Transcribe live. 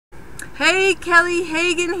Hey, Kelly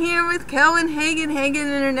Hagan here with Kelvin Hagan,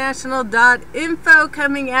 HaganInternational.info,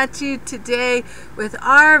 coming at you today with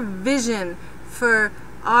our vision for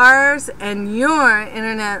ours and your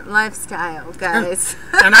internet lifestyle, guys.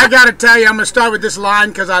 And I got to tell you, I'm going to start with this line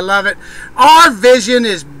because I love it. Our vision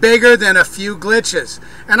is bigger than a few glitches.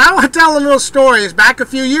 And I want to tell a little story. It's back a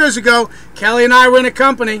few years ago, Kelly and I were in a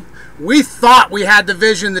company. We thought we had the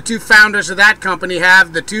vision the two founders of that company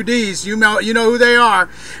have, the two Ds. You know who they are.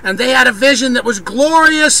 And they had a vision that was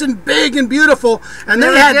glorious and big and beautiful. And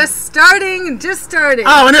they had just starting.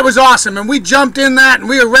 Oh, and it was awesome. And we jumped in that and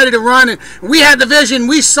we were ready to run. And we had the vision.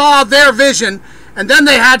 We saw their vision. And then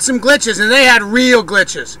they had some glitches, and they had real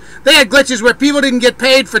glitches. They had glitches where people didn't get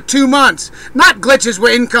paid for 2 months. Not glitches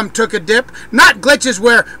where income took a dip. Not glitches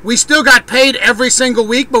where we still got paid every single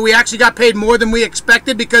week, but we actually got paid more than we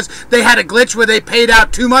expected because they had a glitch where they paid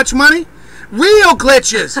out too much money. Real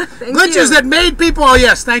glitches. Glitches that made people, oh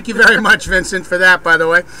yes, thank you very much, Vincent, for that, by the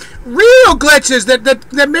way. Real glitches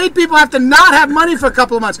that made people have to not have money for a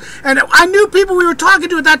couple of months. And I knew people we were talking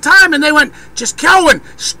to at that time, and they went, just Kelvin,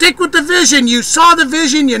 stick with the vision. You saw the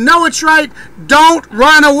vision. You know it's right. Don't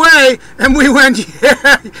run away. And we went,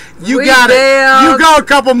 yeah, you got it. You go a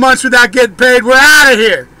couple months without getting paid. We're out of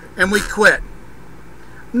here. And we quit.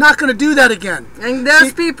 I'm not going to do that again. And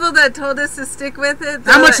those people that told us to stick with it,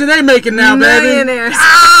 how much are they making now, baby? Millionaires.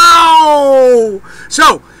 Ow!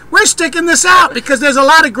 So, we're sticking this out because there's a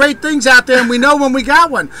lot of great things out there, and we know when we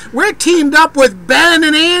got one. We're teamed up with Ben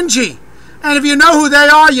and Angie. And if you know who they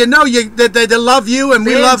are, you know that they love you, and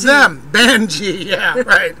we love them. Benji, yeah,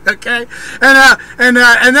 right, okay.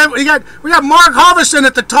 And then we got Mark Halverson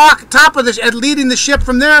at the top of the leading the ship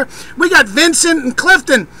from there. We got Vincent and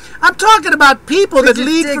Clifton. I'm talking about people that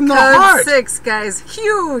lead from the heart. 6, guys,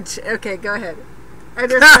 huge. Okay, go ahead. I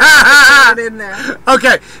just put it in there.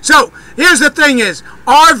 Okay, so here's the thing: is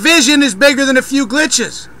our vision is bigger than a few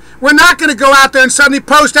glitches. We're not going to go out there and suddenly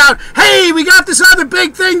post out, hey, we got this other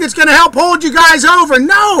big thing that's going to help hold you guys over.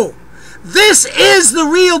 No. This is the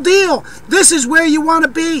real deal. This is where you want to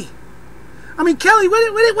be. I mean, Kelly, what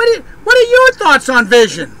are your thoughts on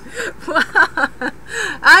vision? Well,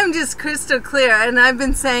 I'm just crystal clear, and I've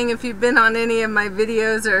been saying, if you've been on any of my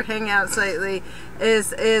videos or hangouts lately,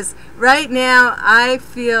 is right now I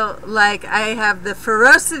feel like I have the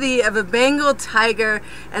ferocity of a Bengal tiger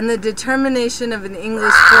and the determination of an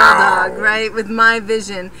English bulldog, right, with my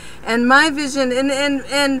vision. And my vision,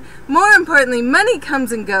 and more importantly, money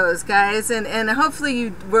comes and goes, guys, and hopefully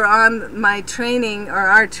you were on my training, or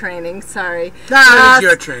our training, sorry. That was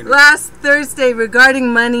your training. Last Thursday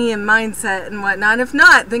regarding money and mindset and whatnot. If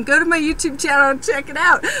not, then go to my YouTube channel and check it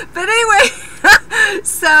out. But anyway,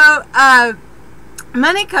 so,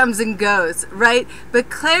 money comes and goes, right?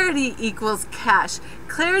 But clarity equals cash.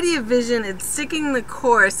 Clarity of vision and sticking the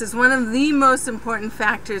course is one of the most important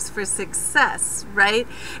factors for success, right?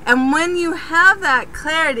 And when you have that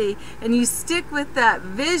clarity and you stick with that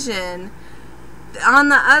vision, on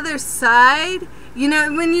the other side, you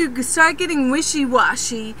know, when you start getting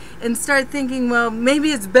wishy-washy and start thinking, well,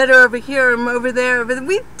 maybe it's better over here or over there,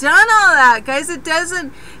 we've done all that, guys. It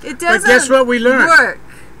doesn't But guess what we learned? work.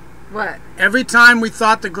 What? Every time we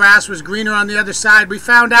thought the grass was greener on the other side, we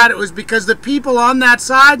found out it was because the people on that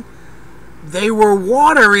side, they were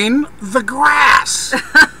watering the grass.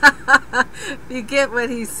 You get what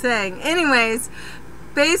he's saying. Anyways,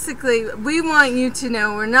 basically, we want you to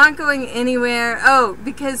know we're not going anywhere. Oh,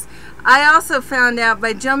 because I also found out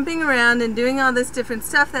by jumping around and doing all this different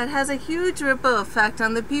stuff that has a huge ripple effect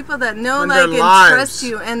on the people that know, like, and trust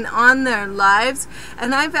you and on their lives.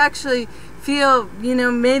 And I've actually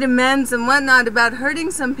made amends and whatnot about hurting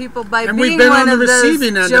some people by being one of those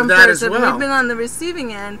jumpers. We've been on the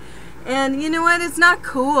receiving end. And you know what? It's not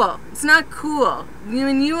cool. It's not cool.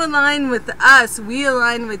 When you align with us, we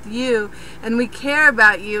align with you, and we care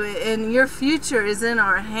about you, and your future is in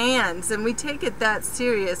our hands, and we take it that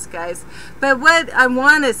serious, guys. But what I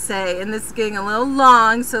want to say, and this is getting a little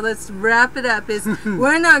long, so let's wrap it up, is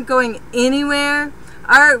we're not going anywhere.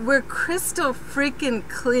 We're crystal freaking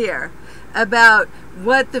clear about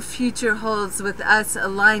what the future holds with us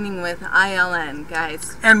aligning with ILN,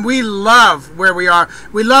 guys. And we love where we are.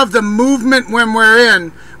 We love the movement when we're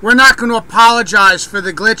in. We're not going to apologize for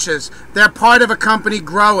the glitches. They're part of a company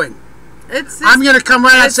growing. I'm going to come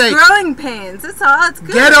right out and say, growing pains. That's all. It's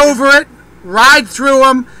good. Get over it. Ride through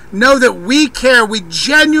them. Know that we care. We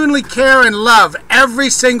genuinely care and love every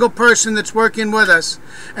single person that's working with us.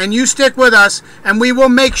 And you stick with us, and we will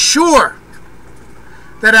make sure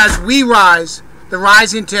that as we rise, the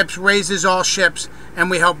Rising Tips raises all ships, and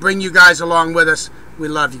we help bring you guys along with us. We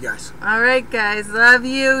love you guys. All right, guys. Love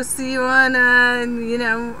you. See you on,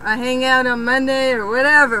 a hangout on Monday or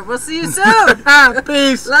whatever. We'll see you soon.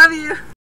 Peace. Love you.